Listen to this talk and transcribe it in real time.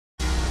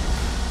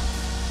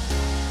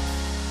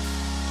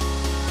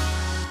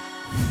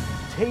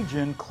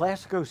Tajin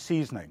Clasico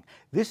seasoning.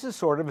 This is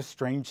sort of a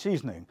strange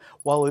seasoning.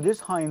 While it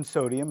is high in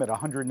sodium at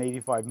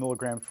 185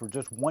 milligrams for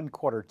just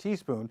 1/4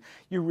 teaspoon,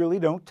 you really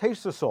don't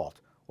taste the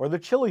salt or the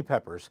chili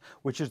peppers,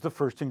 which is the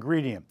first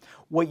ingredient.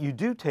 What you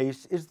do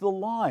taste is the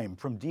lime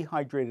from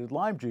dehydrated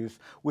lime juice,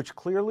 which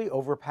clearly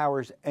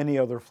overpowers any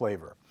other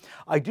flavor.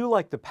 I do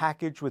like the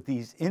package with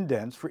these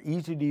indents for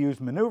easy to use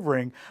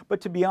maneuvering,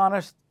 but to be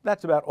honest,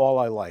 that's about all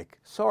I like.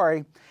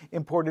 Sorry.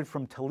 Imported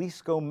from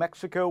Jalisco,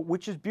 Mexico,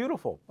 which is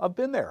beautiful. I've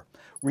been there.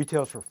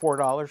 Retails for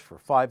 $4 for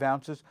 5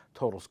 ounces.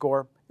 Total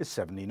score is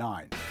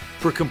 79.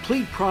 For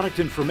complete product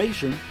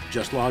information,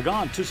 just log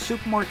on to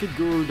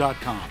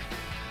supermarketguru.com.